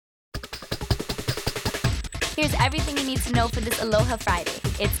Here's everything you need to know for this Aloha Friday.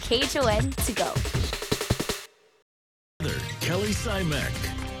 It's KHON to go. Kelly Simek.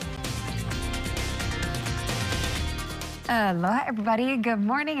 Aloha, everybody. Good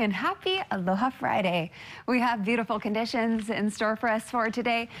morning and happy Aloha Friday. We have beautiful conditions in store for us for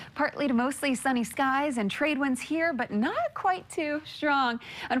today. Partly to mostly sunny skies and trade winds here, but not quite too strong.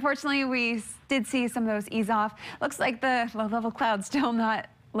 Unfortunately, we did see some of those ease off. Looks like the low-level clouds still not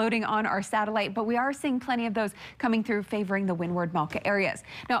loading on our satellite, but we are seeing plenty of those coming through, favoring the windward Malka areas.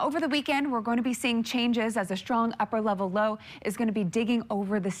 Now, over the weekend, we're going to be seeing changes as a strong upper level low is going to be digging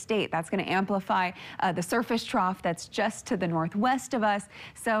over the state. That's going to amplify the surface trough that's just to the northwest of us.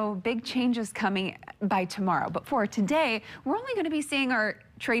 So big changes coming by tomorrow. But for today, we're only going to be seeing our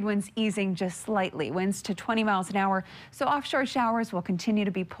trade winds easing just slightly, winds to 20 miles an hour. So offshore showers will continue to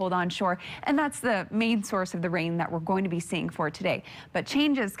be pulled onshore, and that's the main source of the rain that we're going to be seeing for today. But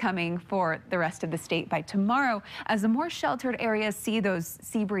changes coming for the rest of the state by tomorrow as the more sheltered areas see those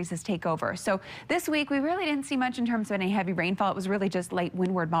sea breezes take over. So this week we really didn't see much in terms of any heavy rainfall. It was really just light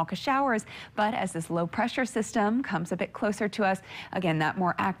windward Malka showers. But as this low pressure system comes a bit closer to us, again, that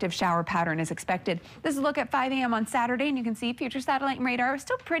more active shower pattern is expected. This is a look at 5 a.m. on Saturday, and you can see future satellite and radar is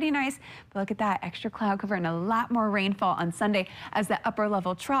still pretty nice, but look at that extra cloud cover and a lot more rainfall on Sunday as the upper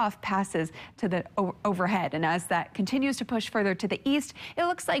level trough passes to the overhead. And as that continues to push further to the east, it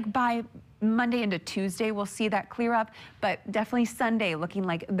looks like by Monday into Tuesday we'll see that clear up, but definitely Sunday looking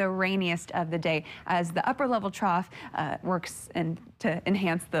like the rainiest of the day as the upper level trough works and to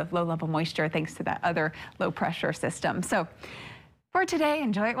enhance the low level moisture thanks to that other low pressure system. So for today,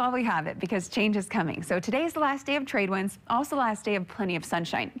 enjoy it while we have it because change is coming. So today's the last day of trade winds, also the last day of plenty of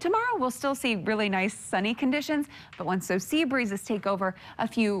sunshine. Tomorrow we'll still see really nice sunny conditions, but once those sea breezes take over, a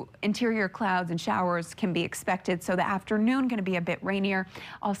few interior clouds and showers can be expected. So the afternoon going to be a bit rainier,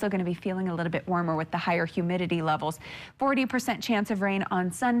 also going to be feeling a little bit warmer with the higher humidity levels. 40% chance of rain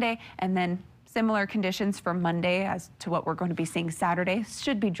on Sunday, and then similar conditions for Monday as to what we're going to be seeing Saturday.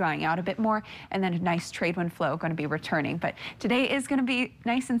 Should be drying out a bit more, and then a nice trade wind flow going to be returning. But today is going to be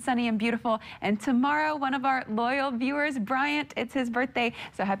nice and sunny and beautiful. And tomorrow, one of our loyal viewers, Bryant, it's his birthday.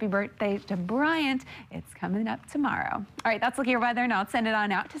 So happy birthday to Bryant. It's coming up tomorrow. All right, that's looking at your weather, and I'll send it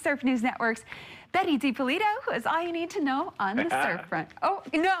on out to Surf News Network's Betty DiPolito, who is all you need to know on the surf front. Oh,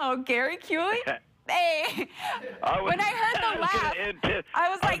 no, Gary Cooley? Hey, when I heard the laugh, I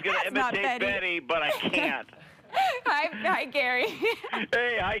was like, that's not Betty, but I can't. Hi, Gary.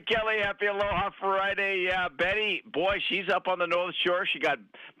 Hey, hi, Kelly. Happy Aloha Friday. Yeah, Betty, boy, she's up on the North Shore. She got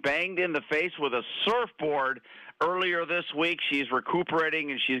banged in the face with a surfboard earlier this week. She's recuperating,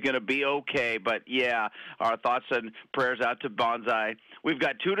 and she's going to be okay. But, yeah, our thoughts and prayers out to Bonsai. We've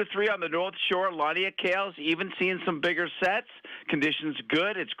got 2 to 3 on the North Shore. Lania Kales, even seeing some bigger sets. Conditions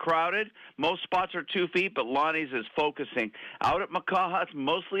good. It's crowded. Most spots are 2 feet, but Lonnie's is focusing. Out at Makaha, it's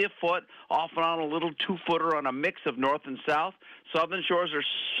mostly a foot, off and on a little 2-footer on a mix of north and south. Southern shores are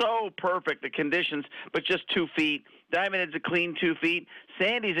so perfect, the conditions, but just 2 feet. Diamond Head's a clean 2 feet.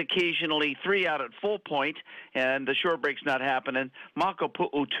 Sandy's occasionally 3 out at full point, and the shore break's not happening.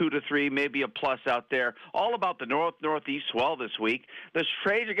 Makapu'u 2 to 3, maybe a plus out there. All about the northeast swell this week. The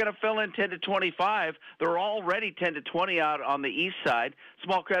trades are going to fill in 10 to 25. They're already 10 to 20 out on the east side.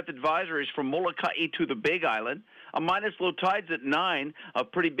 Small craft advisories from Molokai to the Big Island. A minus low tides at 9, a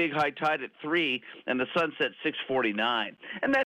pretty big high tide at 3, and the sunset 6:49. And that's